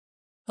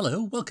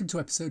Hello, welcome to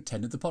episode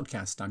 10 of the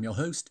podcast. I'm your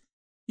host.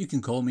 You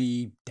can call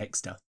me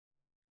Dexter.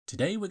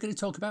 Today we're going to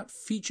talk about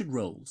featured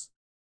roles.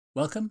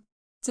 Welcome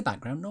to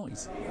Background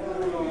Noise.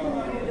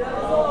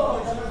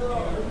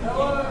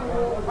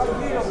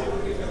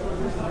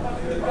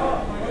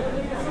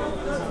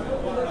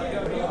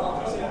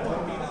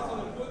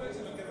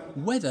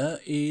 Weather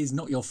is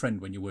not your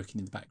friend when you're working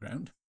in the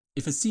background.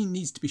 If a scene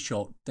needs to be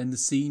shot, then the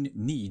scene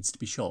needs to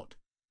be shot.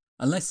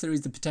 Unless there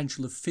is the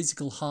potential of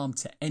physical harm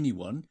to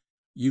anyone,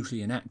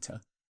 usually an actor,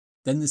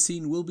 then the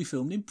scene will be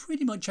filmed in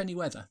pretty much any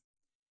weather.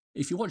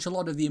 If you watch a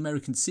lot of the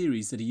American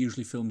series that are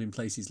usually filmed in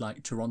places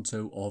like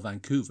Toronto or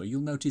Vancouver, you'll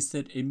notice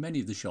that in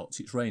many of the shots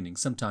it's raining,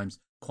 sometimes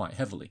quite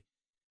heavily.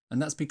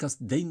 And that's because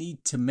they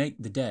need to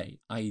make the day,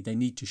 i.e. they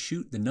need to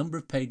shoot the number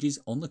of pages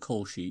on the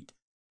call sheet,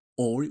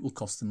 or it will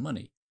cost them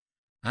money.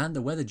 And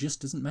the weather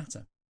just doesn't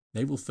matter.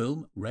 They will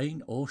film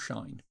rain or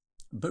shine.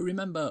 But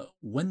remember,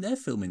 when they're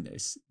filming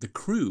this, the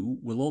crew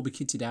will all be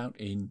kitted out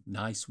in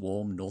nice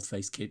warm North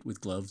Face kit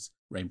with gloves,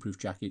 rainproof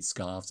jackets,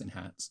 scarves and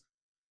hats.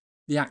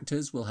 The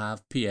actors will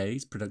have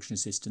PAs, production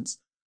assistants,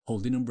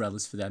 holding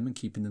umbrellas for them and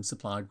keeping them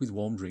supplied with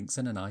warm drinks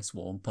and a nice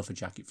warm puffer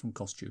jacket from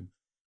costume,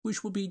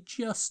 which will be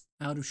just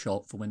out of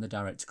shot for when the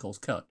director calls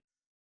cut.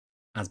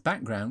 As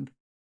background,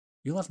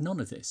 you'll have none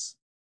of this.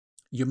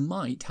 You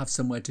might have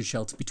somewhere to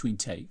shelter between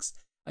takes,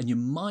 and you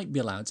might be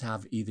allowed to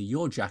have either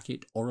your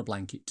jacket or a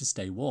blanket to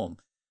stay warm,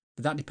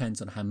 but that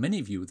depends on how many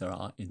of you there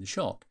are in the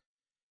shot.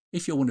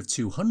 If you're one of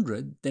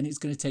 200, then it's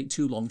going to take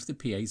too long for the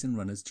PAs and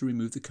runners to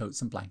remove the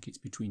coats and blankets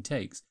between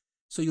takes,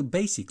 so you'll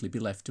basically be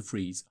left to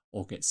freeze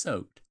or get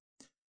soaked.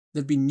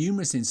 There have been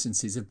numerous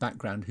instances of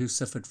background who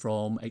suffered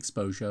from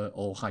exposure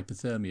or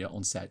hypothermia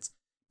on sets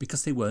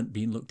because they weren't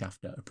being looked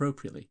after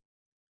appropriately.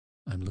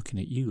 I'm looking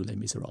at you, Les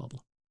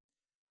Miserables.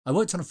 I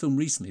worked on a film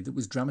recently that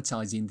was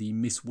dramatising the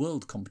Miss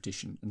World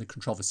competition and the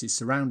controversies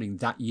surrounding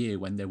that year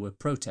when there were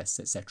protests,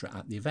 etc.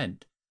 at the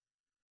event.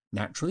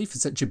 Naturally, for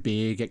such a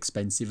big,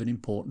 expensive and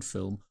important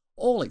film,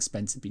 all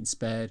expense had been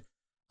spared,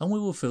 and we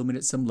were filming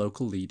at some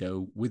local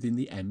Lido within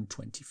the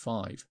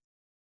M25.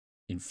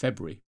 In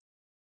February.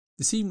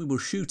 The scene we were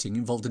shooting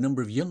involved a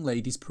number of young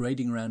ladies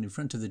parading around in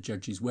front of the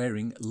judges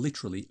wearing,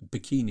 literally,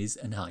 bikinis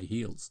and high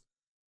heels.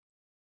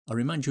 I'll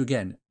remind you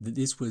again that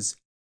this was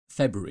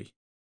February.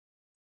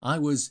 I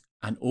was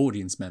an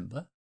audience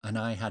member, and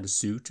I had a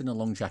suit and a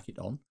long jacket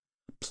on,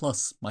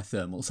 plus my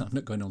thermals. I'm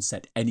not going on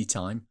set any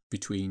time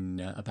between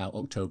about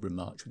October and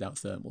March without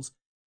thermals,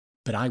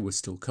 but I was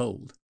still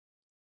cold.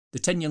 The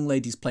 10 young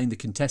ladies playing the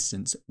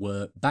contestants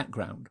were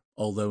background,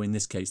 although in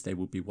this case they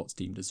would be what's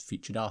deemed as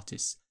featured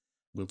artists.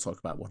 We'll talk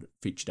about what a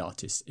featured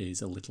artist is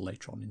a little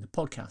later on in the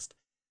podcast.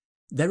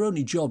 Their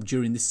only job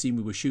during this scene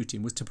we were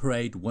shooting was to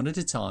parade one at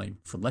a time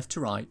from left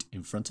to right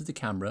in front of the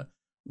camera,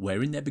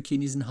 wearing their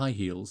bikinis and high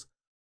heels,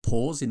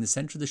 pause in the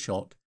centre of the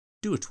shot,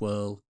 do a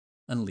twirl,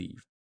 and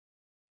leave.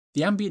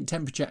 The ambient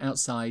temperature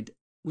outside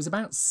was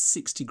about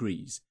 6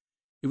 degrees.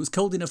 It was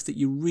cold enough that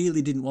you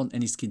really didn't want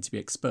any skin to be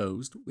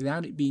exposed,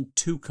 without it being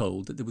too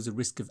cold that there was a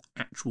risk of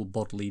actual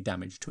bodily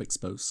damage to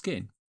exposed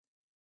skin.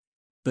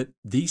 But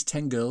these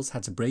 10 girls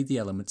had to brave the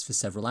elements for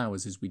several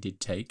hours as we did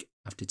take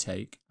after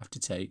take after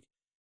take,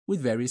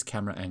 with various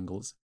camera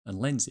angles and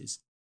lenses.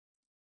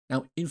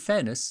 Now, in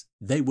fairness,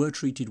 they were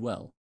treated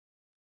well.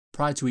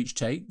 Prior to each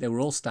take, they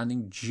were all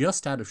standing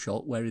just out of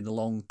shot wearing the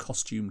long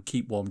costume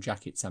keep warm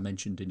jackets I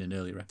mentioned in an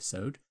earlier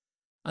episode,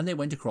 and they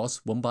went across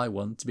one by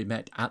one to be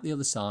met at the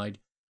other side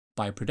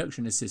by a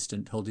production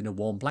assistant holding a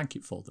warm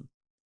blanket for them.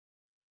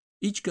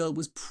 Each girl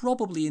was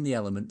probably in the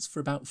elements for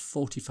about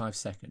 45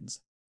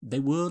 seconds. They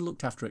were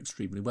looked after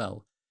extremely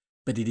well,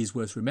 but it is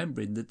worth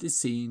remembering that this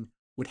scene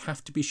would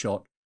have to be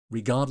shot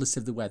regardless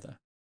of the weather,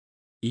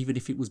 even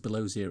if it was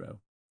below zero.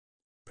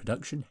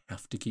 Production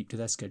have to keep to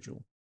their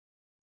schedule.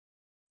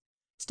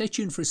 Stay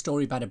tuned for a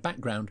story about a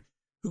background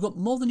who got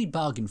more than he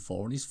bargained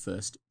for on his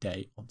first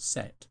day on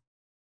set.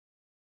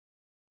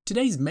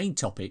 Today's main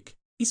topic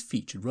is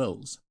featured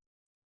roles.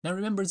 Now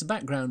remember, as a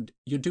background,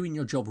 you're doing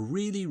your job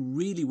really,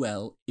 really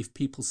well if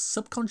people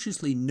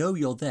subconsciously know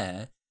you're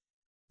there,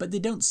 but they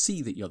don't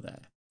see that you're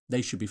there.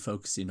 They should be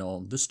focusing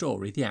on the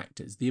story, the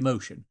actors, the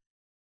emotion.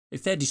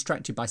 If they're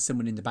distracted by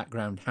someone in the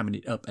background hamming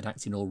it up and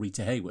acting all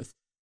Rita Hayworth,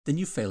 then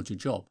you've failed your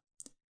job.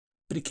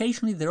 But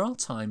occasionally there are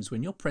times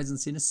when your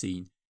presence in a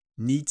scene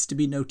needs to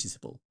be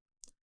noticeable,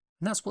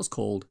 and that's what's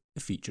called a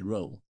featured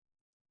role.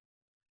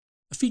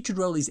 A featured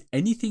role is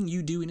anything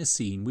you do in a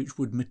scene which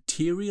would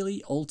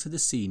materially alter the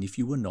scene if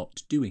you were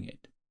not doing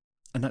it,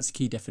 and that's a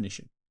key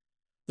definition.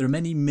 There are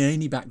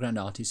many background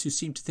artists who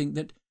seem to think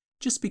that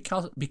just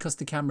because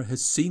the camera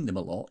has seen them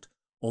a lot,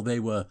 or they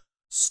were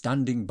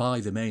standing by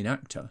the main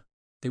actor,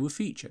 they were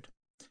featured.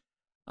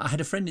 I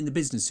had a friend in the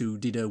business who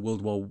did a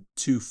World War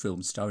II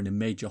film starring a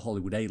major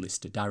Hollywood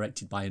A-lister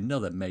directed by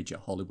another major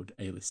Hollywood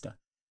A-lister.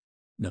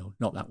 No,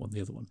 not that one,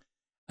 the other one.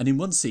 And in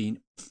one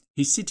scene,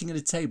 he's sitting at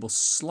a table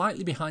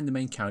slightly behind the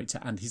main character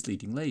and his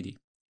leading lady.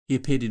 He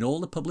appeared in all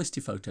the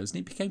publicity photos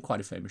and it became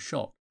quite a famous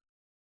shot.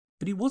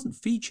 But he wasn't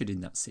featured in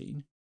that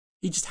scene.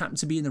 He just happened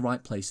to be in the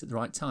right place at the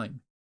right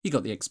time. He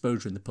got the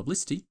exposure and the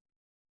publicity,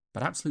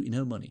 but absolutely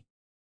no money.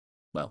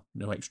 Well,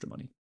 no extra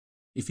money.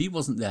 If he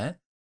wasn't there,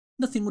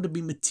 nothing would have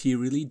been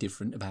materially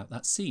different about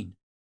that scene.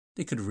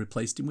 They could have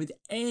replaced him with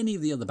any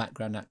of the other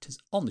background actors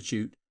on the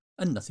shoot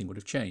and nothing would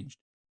have changed.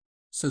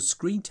 So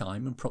screen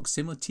time and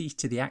proximity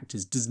to the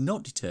actors does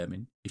not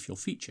determine if you're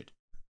featured.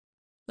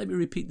 Let me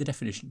repeat the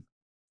definition.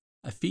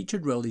 A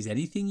featured role is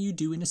anything you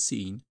do in a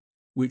scene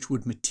which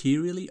would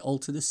materially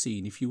alter the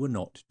scene if you were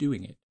not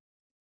doing it.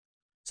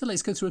 So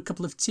let's go through a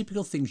couple of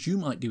typical things you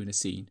might do in a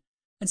scene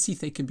and see if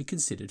they can be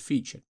considered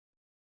featured.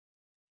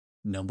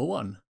 Number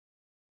 1.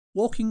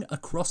 Walking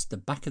across the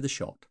back of the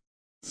shot.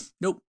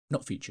 Nope,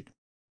 not featured.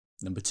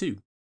 Number 2.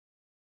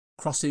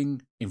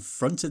 Crossing in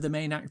front of the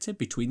main actor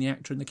between the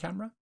actor and the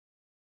camera.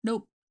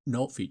 Nope,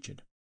 not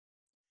featured.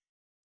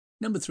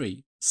 Number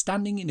 3.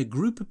 Standing in a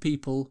group of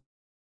people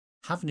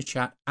having a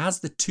chat as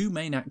the two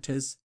main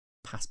actors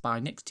pass by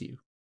next to you.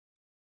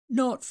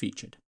 Not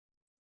featured.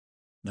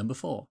 Number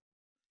 4.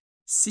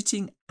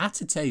 Sitting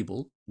at a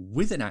table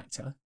with an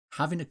actor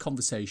having a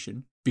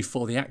conversation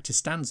before the actor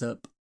stands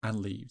up and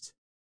leaves.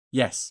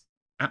 Yes,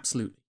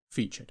 absolutely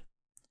featured.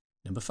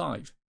 Number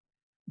 5.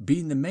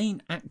 Being the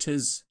main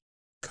actor's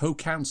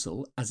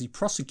co-counsel as he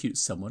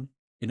prosecutes someone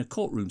in a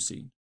courtroom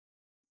scene.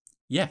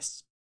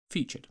 Yes,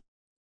 featured.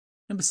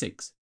 Number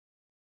 6.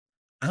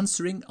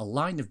 Answering a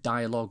line of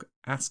dialogue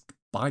asked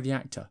by the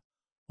actor.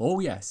 Oh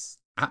yes,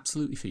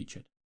 absolutely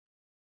featured.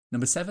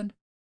 Number 7.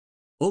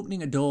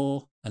 Opening a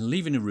door and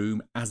leaving a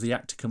room as the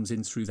actor comes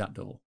in through that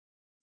door.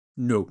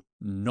 No,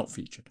 not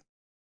featured.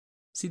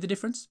 See the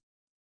difference?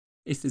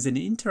 If there's an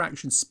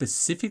interaction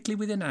specifically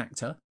with an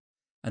actor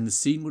and the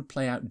scene would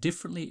play out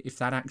differently if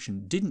that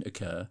action didn't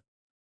occur,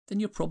 then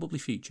you're probably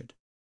featured.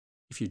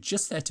 If you're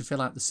just there to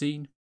fill out the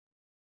scene,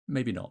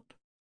 maybe not.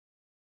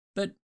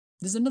 But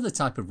there's another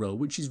type of role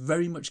which is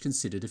very much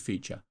considered a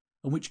feature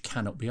and which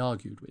cannot be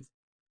argued with.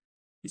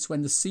 It's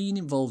when the scene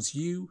involves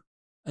you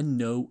and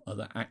no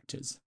other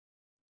actors.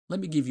 Let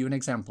me give you an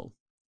example.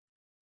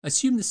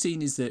 Assume the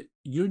scene is that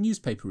you're a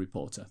newspaper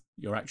reporter.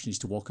 Your action is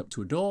to walk up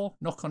to a door,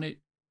 knock on it,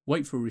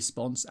 wait for a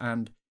response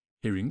and,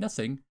 hearing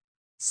nothing,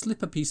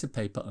 slip a piece of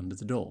paper under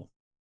the door.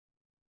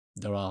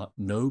 There are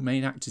no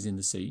main actors in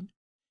the scene.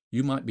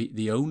 You might be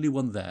the only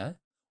one there,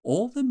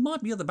 or there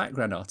might be other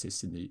background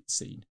artists in the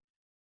scene.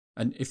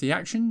 And if the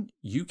action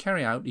you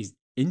carry out is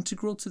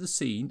integral to the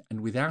scene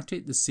and without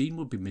it the scene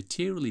would be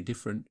materially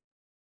different,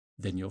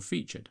 then you're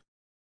featured.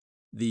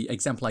 The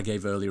example I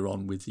gave earlier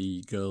on with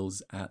the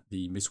girls at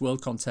the Miss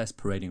World contest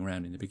parading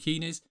around in the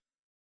bikinis,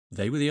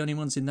 they were the only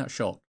ones in that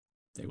shot.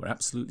 They were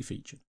absolutely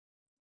featured.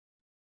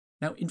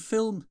 Now in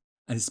film,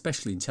 and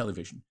especially in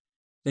television,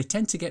 they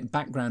tend to get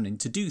background in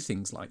to do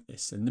things like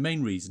this, and the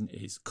main reason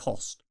is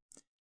cost.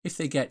 If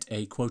they get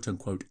a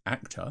quote-unquote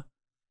actor,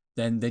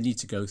 then they need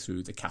to go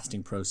through the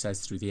casting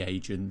process, through the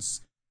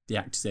agents. The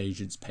actors'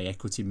 agents pay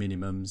equity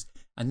minimums,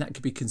 and that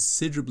could be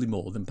considerably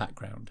more than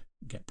background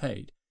get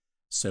paid.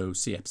 So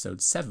see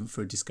episode 7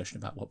 for a discussion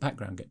about what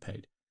background get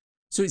paid.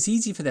 So it's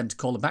easy for them to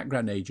call a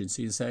background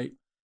agency and say,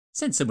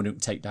 send someone who can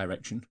take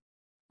direction,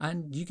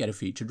 and you get a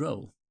featured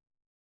role.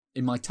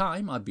 In my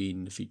time, I've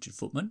been a featured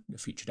footman, a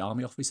featured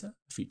army officer,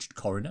 a featured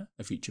coroner,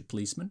 a featured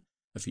policeman,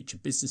 a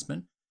featured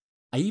businessman.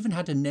 I even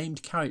had a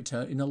named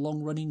character in a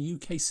long-running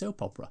UK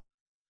soap opera.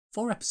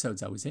 4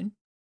 episodes I was in,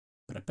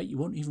 but I bet you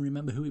won't even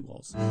remember who it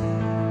was.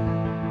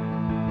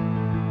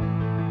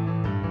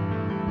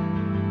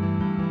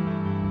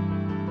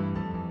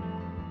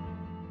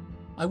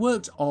 I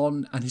worked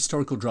on an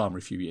historical drama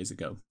a few years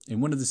ago.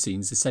 In one of the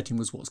scenes, the setting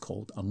was what's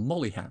called a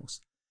molly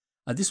house.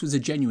 This was a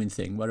genuine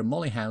thing, where a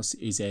molly house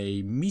is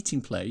a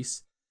meeting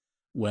place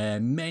where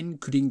men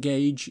could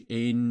engage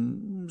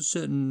in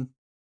certain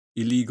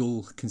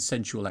illegal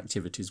consensual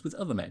activities with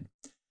other men.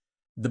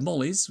 The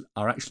mollies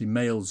are actually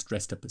males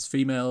dressed up as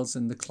females,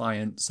 and the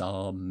clients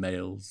are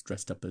males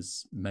dressed up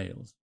as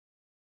males.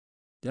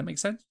 Does that make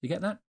sense? You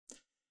get that?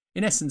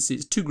 In essence,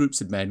 it's 2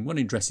 groups of men, one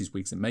in dresses,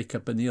 wigs and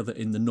makeup, and the other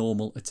in the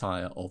normal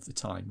attire of the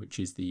time, which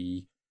is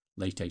the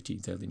late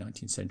 18th, early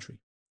 19th century.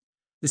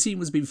 The scene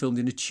was being filmed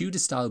in a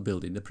Tudor-style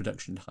building the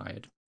production had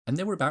hired, and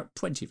there were about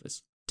 20 of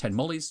us, 10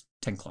 mollies,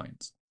 10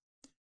 clients.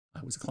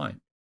 I was a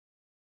client.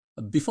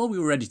 Before we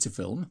were ready to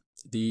film,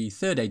 the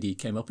third AD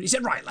came up and he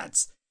said, "Right,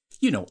 lads,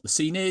 you know what the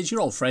scene is,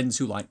 you're all friends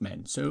who like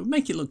men, so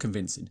make it look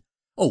convincing.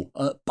 Oh,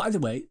 by the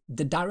way,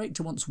 the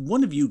director wants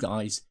one of you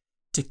guys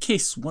to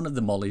kiss one of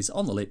the mollies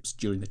on the lips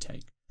during the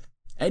take.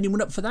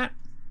 Anyone up for that?"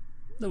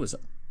 There was a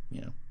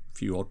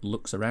few odd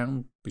looks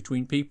around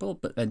between people,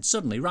 but then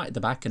suddenly, right at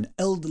the back, an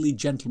elderly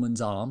gentleman's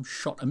arm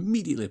shot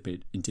immediately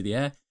up into the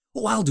air.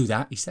 "Oh, I'll do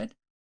that," he said.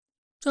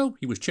 So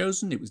he was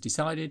chosen, it was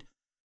decided,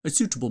 a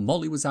suitable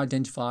molly was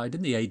identified,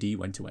 and the AD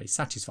went away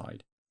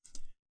satisfied.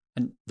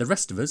 And the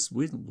rest of us,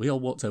 we all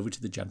walked over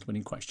to the gentleman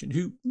in question,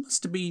 who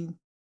must have been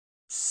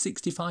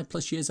 65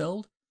 plus years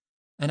old,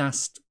 and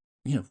asked,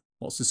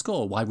 what's the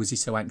score? Why was he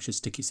so anxious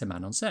to kiss a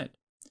man on set?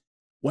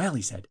 "Well,"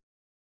 he said,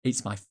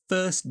 "it's my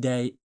first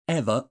day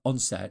ever on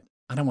set,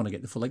 and I want to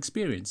get the full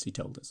experience," he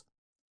told us.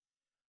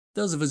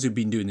 Those of us who've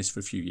been doing this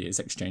for a few years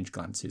exchanged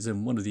glances,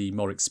 and one of the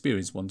more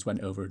experienced ones went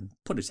over and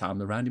put his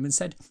arm around him and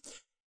said,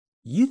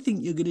 "You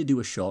think you're going to do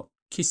a shot,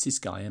 kiss this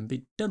guy and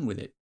be done with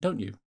it, don't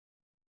you?"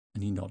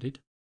 And he nodded.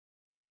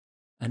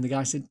 And the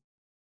guy said,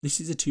 "This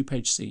is a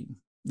 2-page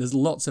scene. There's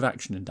lots of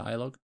action and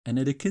dialogue, and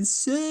at a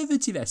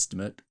conservative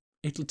estimate,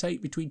 it'll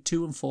take between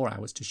 2 and 4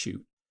 hours to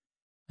shoot.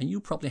 And you'll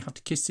probably have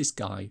to kiss this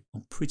guy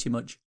on pretty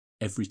much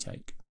every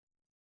take."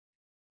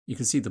 You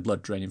can see the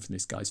blood draining from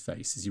this guy's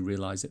face as he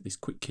realised that this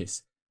quick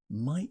kiss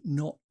might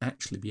not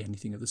actually be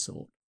anything of the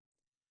sort.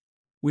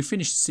 We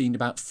finished the scene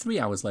about 3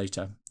 hours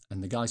later,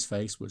 and the guy's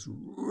face was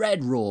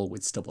red raw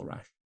with stubble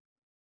rash.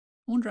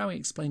 I wonder how he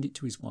explained it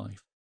to his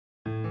wife.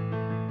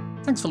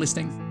 Thanks for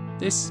listening.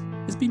 This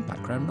has been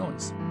Background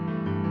Noise.